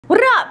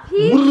What up,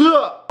 Pete?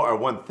 What up? Our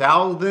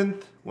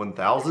 1,000th?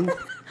 1,000th?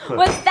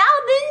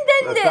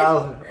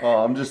 1,000.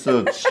 Oh, I'm just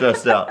so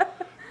stressed out.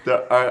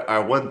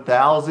 Our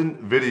 1,000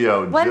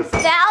 video. 1,000th.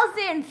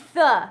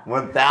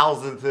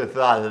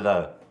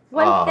 1,000th.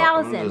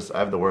 1,000. I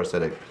have the worst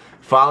headache.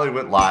 Finally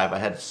went live. I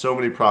had so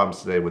many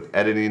problems today with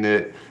editing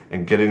it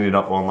and getting it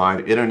up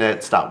online. The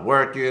internet stopped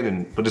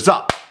working, but it's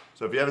up.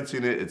 So if you haven't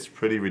seen it, it's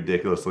pretty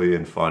ridiculously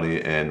and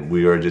funny, and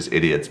we are just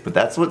idiots. But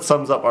that's what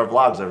sums up our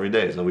vlogs every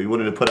day. So we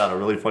wanted to put out a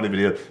really funny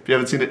video. If you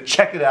haven't seen it,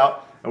 check it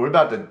out. And we're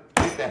about to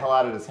get the hell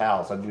out of this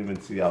house. I didn't even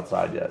see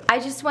outside yet. I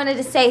just wanted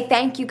to say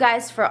thank you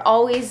guys for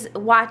always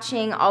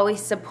watching,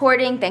 always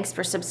supporting. Thanks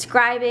for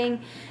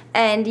subscribing.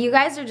 And you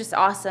guys are just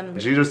awesome.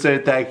 Gino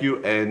said thank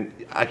you, and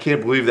I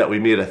can't believe that we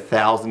made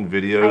 1,000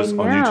 videos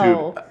on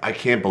YouTube. I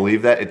can't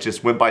believe that. It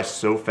just went by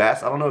so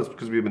fast. I don't know, it's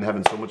because we've been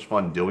having so much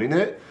fun doing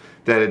it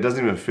that it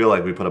doesn't even feel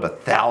like we put up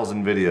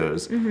 1,000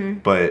 videos.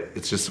 But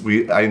it's just,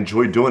 I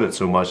enjoy doing it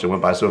so much. It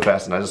went by so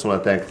fast, and I just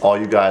want to thank all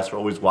you guys for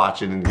always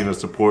watching and giving us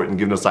support and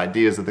giving us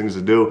ideas and things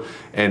to do.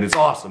 And it's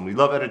awesome. We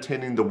love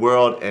entertaining the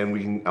world, and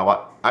we can.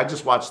 I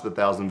just watched the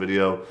 1,000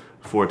 video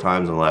 4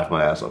 times and laughed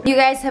my ass off. You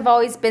guys have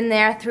always been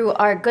there through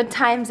our good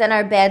times and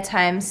our bad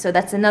times, so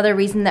that's another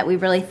reason that we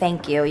really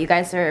thank you. You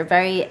guys are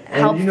very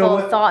helpful, you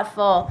know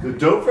thoughtful. The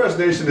Dope Fresh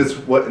Nation is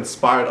what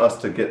inspired us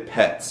to get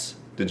pets.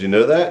 Did you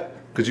know that?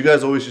 Because you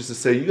guys always used to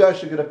say, you guys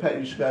should get a pet,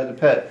 you should get a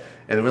pet.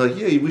 And we're like,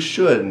 yeah, we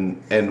should.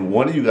 And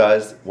one of you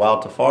guys,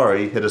 Wild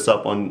Tafari, hit us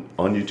up on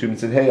YouTube and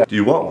said, hey, do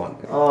you want one?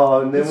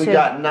 Oh, and then we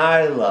got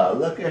Nyla.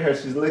 Look at her,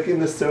 she's licking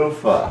the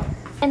sofa.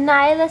 And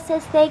Nyla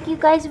says thank you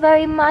guys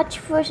very much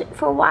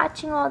for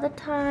watching all the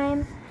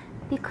time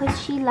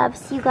because she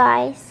loves you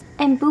guys.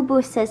 And Boo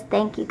Boo says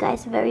thank you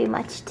guys very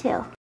much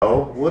too.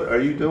 Oh, what are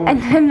you doing?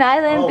 And then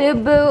Nyla and Boo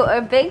Boo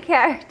are big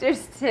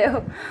characters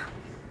too.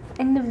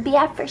 And the Be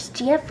Our First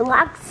GF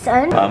vlog,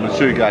 son. I'm gonna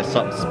show you guys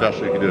something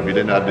special you can do if you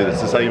didn't know how to do this.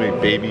 This is how you make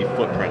baby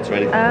footprints.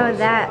 Ready? Oh,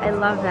 that, I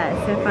love that.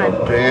 It's so fun.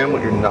 Bam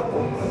with your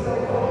knuckle.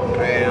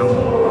 Bam.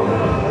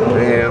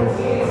 Bam.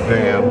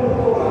 Bam.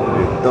 With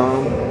your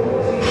thumb.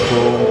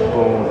 Boom,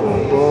 boom, boom,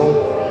 boom.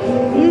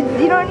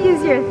 You don't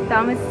use your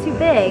thumb, it's too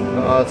big.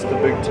 Oh, it's the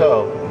big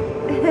toe.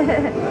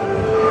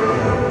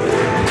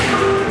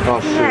 Oh,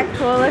 Isn't that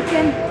cool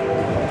looking?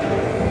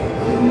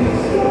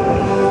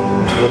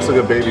 Looks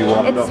like a baby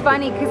walking up. It's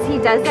funny because he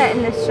does that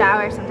in the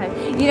shower sometimes.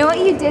 You know what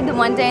you did the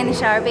one day in the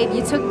shower, babe?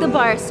 You took the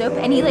bar of soap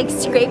and he like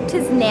scraped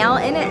his nail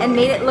in it and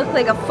made it look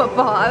like a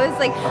football. I was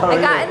like, I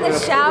got in the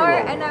shower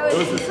and I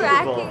was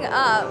cracking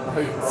up.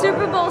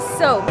 Super Bowl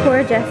soap.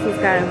 Poor Jesse's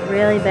got a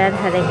really bad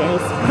headache and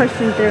he's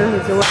pushing through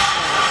his work.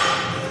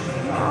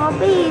 Oh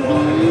baby,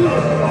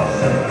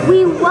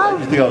 we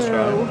love you. You think I was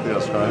crying? You think I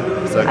was crying?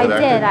 Is that I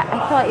good did. acting?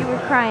 I thought you were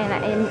crying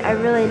and I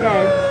really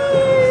did.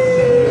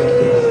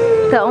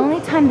 The only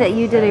time that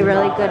you did a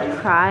really good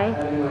cry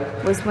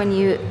was when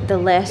the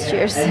last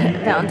year's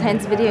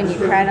Valentine's video and you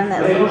cried on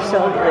that lady's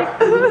shoulder. Like,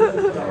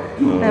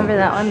 remember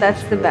that one?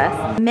 That's the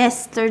best.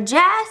 Mr.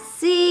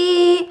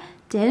 Jesse,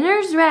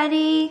 dinner's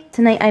ready.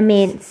 Tonight I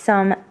made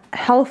some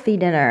healthy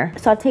dinner.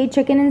 Sauteed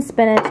chicken and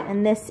spinach,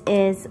 and this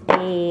is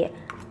a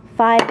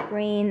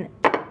 5-grain,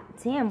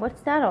 damn,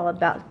 what's that all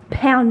about?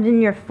 Pounding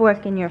your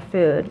fork in your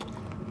food.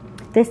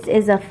 This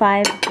is a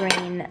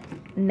 5-grain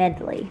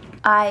medley.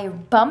 I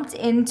bumped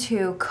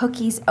into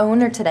Cookie's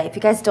owner today. If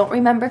you guys don't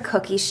remember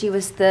Cookie, she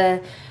was the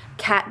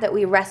cat that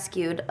we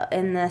rescued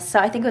in I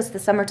think it was the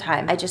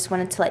summertime. I just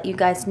wanted to let you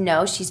guys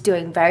know she's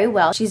doing very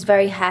well. She's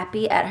very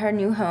happy at her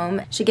new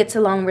home. She gets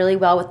along really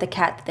well with the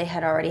cat that they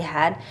had already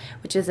had,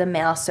 which is a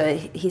male. So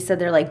he said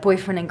they're like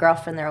boyfriend and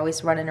girlfriend. They're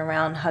always running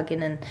around,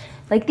 hugging, and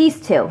like these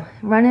two,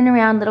 running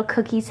around, little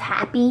Cookie's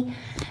happy.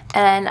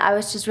 And I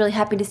was just really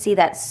happy to see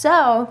that.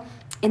 So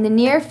in the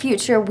near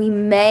future, we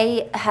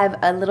may have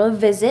a little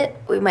visit.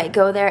 We might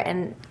go there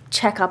and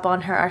check up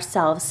on her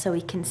ourselves so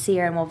we can see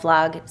her and we'll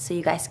vlog so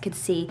you guys could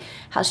see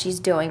how she's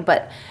doing.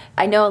 But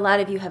I know a lot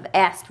of you have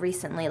asked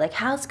recently, like,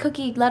 how's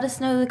Cookie? Let us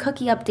know the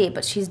Cookie update,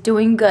 but she's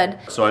doing good.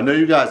 So I know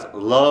you guys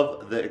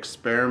love the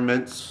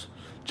experiments,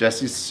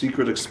 Jesse's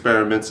secret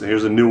experiments, and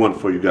here's a new one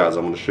for you guys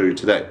I'm gonna show you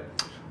today.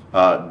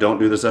 Don't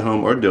do this at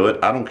home or do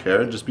it, I don't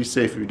care. Just be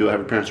safe if you do it,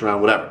 have your parents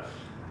around, whatever.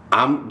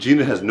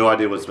 Gina has no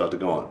idea what's about to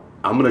go on.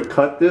 I'm gonna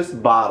cut this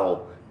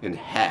bottle in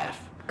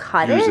half.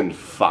 Cut it? Using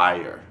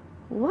fire.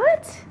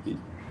 What?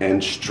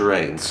 And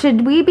strain.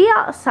 Should we be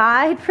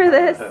outside for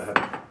this?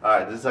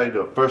 Alright, this is how you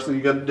do it. First thing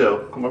you gotta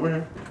do, come over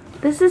here.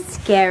 This is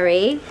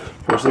scary.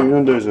 First thing you're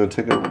gonna do is you're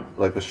gonna take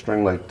like a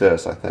string like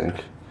this, I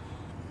think.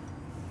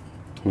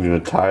 You're gonna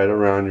tie it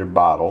around your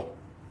bottle,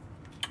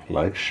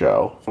 like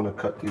so. I'm gonna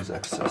cut these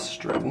excess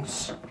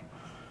strings.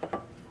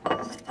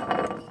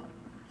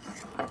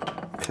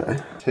 Okay.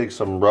 Take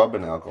some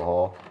rubbing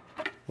alcohol,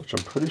 which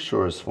I'm pretty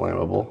sure is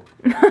flammable.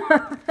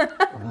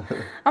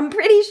 I'm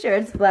pretty sure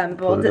it's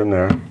flammable. Put it in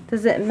there.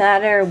 Does it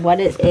matter what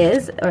it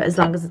is, or as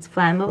long as it's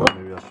flammable? Well,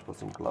 maybe I should put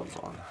some gloves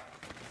on.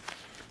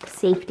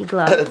 Safety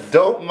gloves.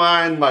 Don't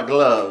mind my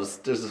gloves.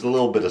 There's just a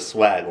little bit of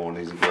swag on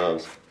these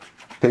gloves.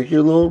 Take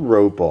your little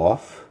rope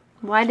off.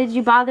 Why did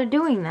you bother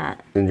doing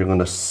that? And you're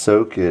gonna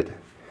soak it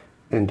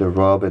into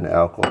rubbing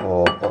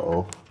alcohol.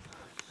 Uh-oh.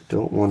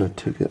 Don't want it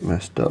to get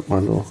messed up, my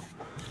little...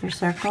 Your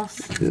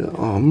circles? Yeah.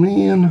 Oh,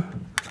 man.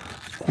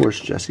 Of course,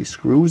 Jessie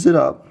screws it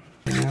up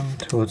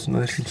until it's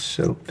nice and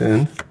soaked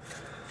in.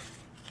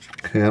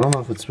 Okay, I don't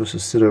know if it's supposed to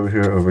sit over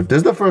here over... This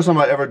is the first time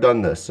I've ever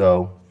done this,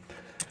 so...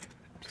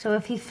 So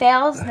if he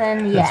fails,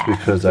 then yeah. That's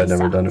because I've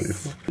never done it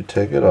before. You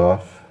take it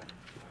off.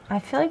 I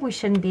feel like we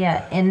shouldn't be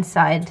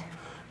inside.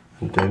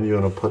 And then you're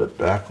gonna put it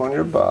back on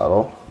your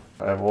bottle.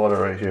 I have water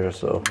right here,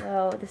 so...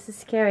 Oh, this is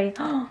scary.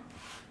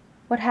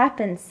 What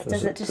happens?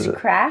 Does it just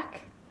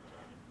crack?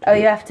 Oh,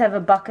 you have to have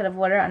a bucket of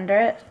water under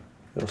it?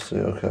 You'll see,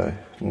 okay.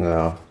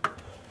 Now...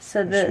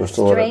 So the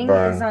string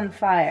is on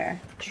fire.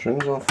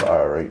 String's on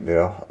fire right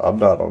now. I'm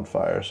not on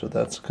fire, so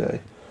that's okay.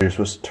 You're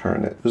supposed to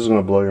turn it. This is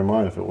gonna blow your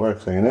mind if it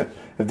works, ain't it?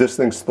 If this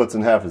thing splits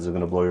in half, is it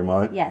gonna blow your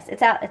mind? Yes,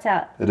 it's out, it's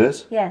out. It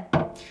is? Yeah.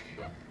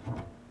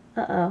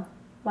 Uh-oh.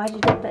 Why'd you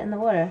dip it in the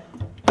water?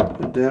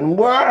 It didn't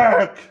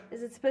work!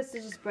 Is it supposed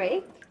to just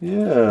break?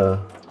 Yeah.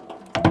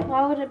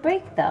 Why would it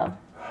break, though?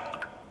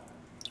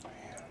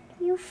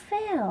 You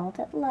failed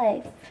at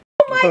life.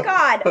 Oh my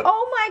god!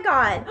 Oh my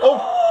god!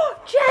 Oh!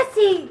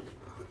 Jessie!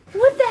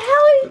 What the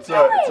hell are you doing?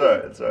 It's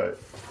alright, it's alright.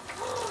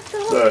 The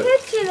whole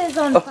kitchen is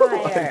on fire.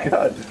 Oh my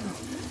god.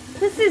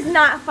 This is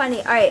not funny.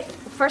 Alright,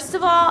 first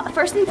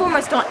and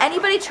foremost, don't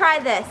anybody try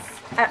this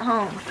at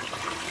home.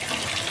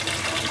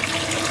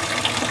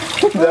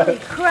 Holy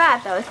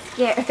crap, that was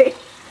scary.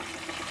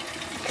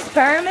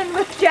 Experiment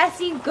with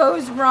Jessie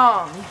goes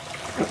wrong.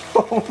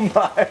 Oh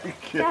my god.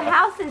 The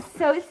house is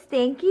so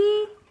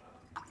stinky.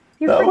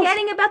 You're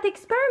forgetting about the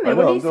experiment.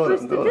 What are you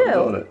supposed to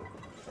do?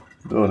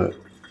 I'm doing it.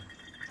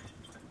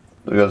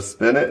 I gotta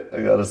spin it.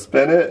 I gotta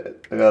spin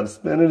it. I gotta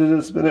spin it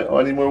and spin it. Oh,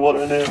 I need more water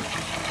in there.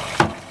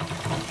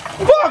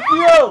 Fuck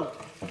you!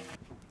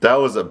 That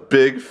was a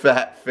big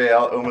fat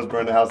fail. Almost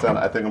burned the house down.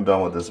 I think I'm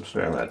done with this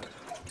experiment.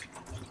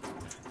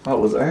 Oh,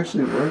 it was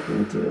actually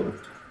working too.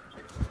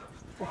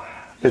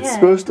 It's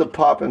supposed to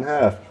pop in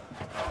half.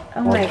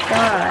 Oh my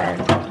god.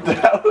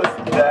 That was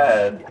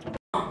bad.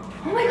 Oh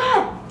my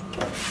god!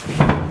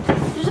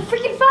 There's a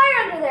freaking fire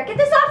under there. Get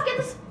this off, get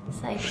this.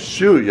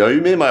 Shoot, yo, you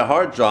made my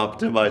heart jump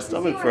to my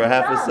stomach for a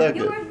half a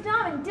second. You were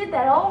dumb and did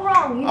that all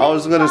wrong. I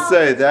was gonna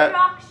say that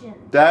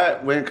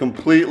went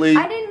completely.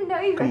 I didn't know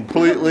you were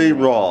completely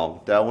wrong.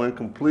 That went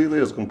completely.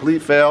 It was a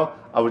complete fail.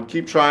 I would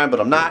keep trying,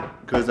 but I'm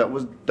not because that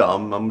was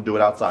dumb. I'm gonna do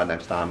it outside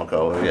next time.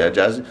 Okay, yeah,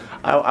 Jessie.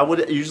 I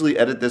would usually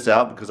edit this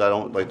out because I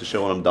don't like to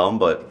show when I'm dumb,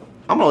 but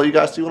I'm gonna let you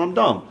guys see when I'm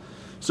dumb.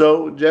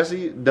 So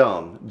Jessie,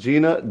 dumb.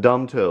 Gina,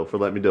 dumb too for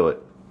letting me do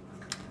it.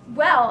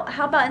 Well,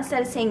 how about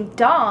instead of saying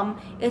dumb,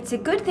 it's a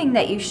good thing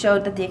that you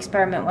showed that the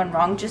experiment went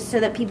wrong, just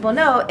so that people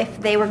know if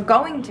they were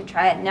going to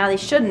try it, now they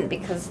shouldn't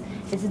because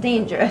it's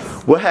dangerous.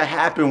 What had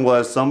happened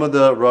was some of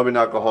the rubbing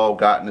alcohol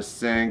got in the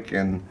sink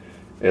and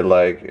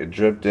it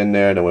dripped in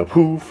there and it went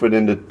poof, and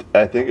then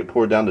I think it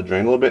poured down the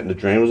drain a little bit and the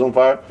drain was on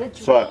fire.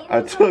 So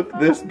I took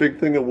this big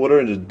thing of water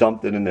and just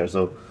dumped it in there.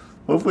 So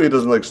hopefully it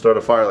doesn't start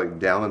a fire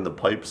down in the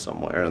pipe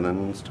somewhere, and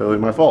then it's totally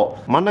my fault.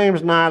 My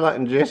name's Nyla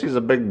and Jessie's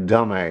a big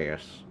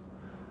dumbass.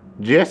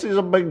 Jessie's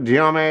a big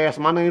dumbass.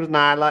 My name's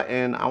Nyla,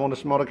 and I want to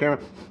smell the camera.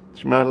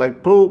 Smells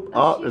like poop.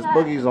 Oh, there's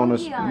boogies on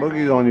this.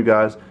 Boogies on you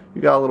guys.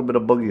 You got a little bit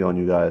of boogie on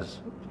you guys.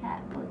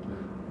 Cat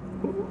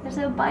boogie. There's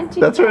a bunch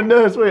of. That's her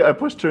nose. Wait, I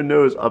pushed her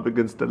nose up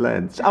against the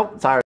lens. Oh,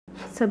 sorry.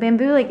 So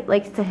Bamboo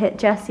likes to hit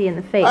Jessie in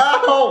the face.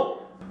 Ow!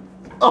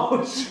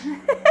 Oh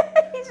shit.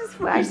 He just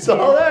whacked you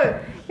saw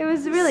that? It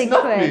was really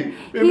quick.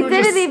 He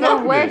did it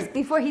even worse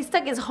before. He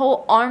stuck his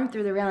whole arm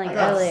through the railing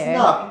earlier. He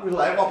was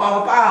like,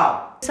 pow,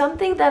 pow.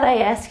 Something that I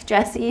ask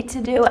Jessie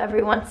to do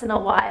every once in a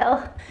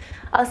while,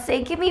 I'll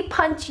say, give me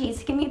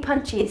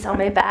punchies on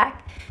my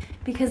back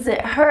because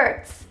it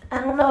hurts. I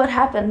don't know what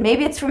happened.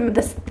 Maybe it's from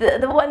the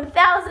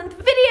 1000th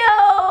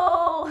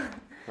video.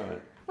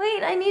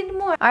 Wait, I need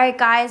more. All right,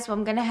 guys, well,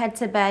 I'm gonna head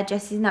to bed.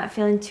 Jesse's not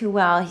feeling too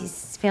well.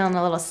 He's feeling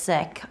a little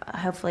sick.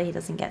 Hopefully he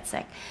doesn't get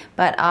sick.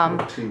 But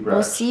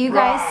we'll see you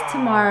guys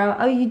tomorrow.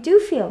 Oh, you do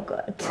feel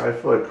good. I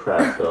feel like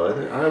crap though.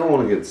 I don't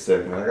want to get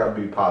sick, man. I gotta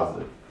be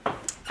positive.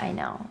 I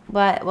know.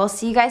 But we'll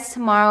see you guys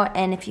tomorrow.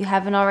 And if you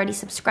haven't already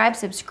subscribed,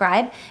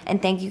 subscribe.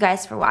 And thank you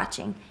guys for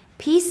watching.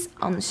 Peace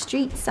on the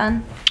street,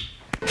 son.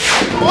 Oh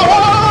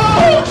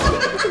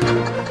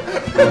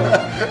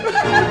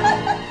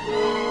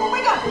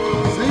my god!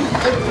 See?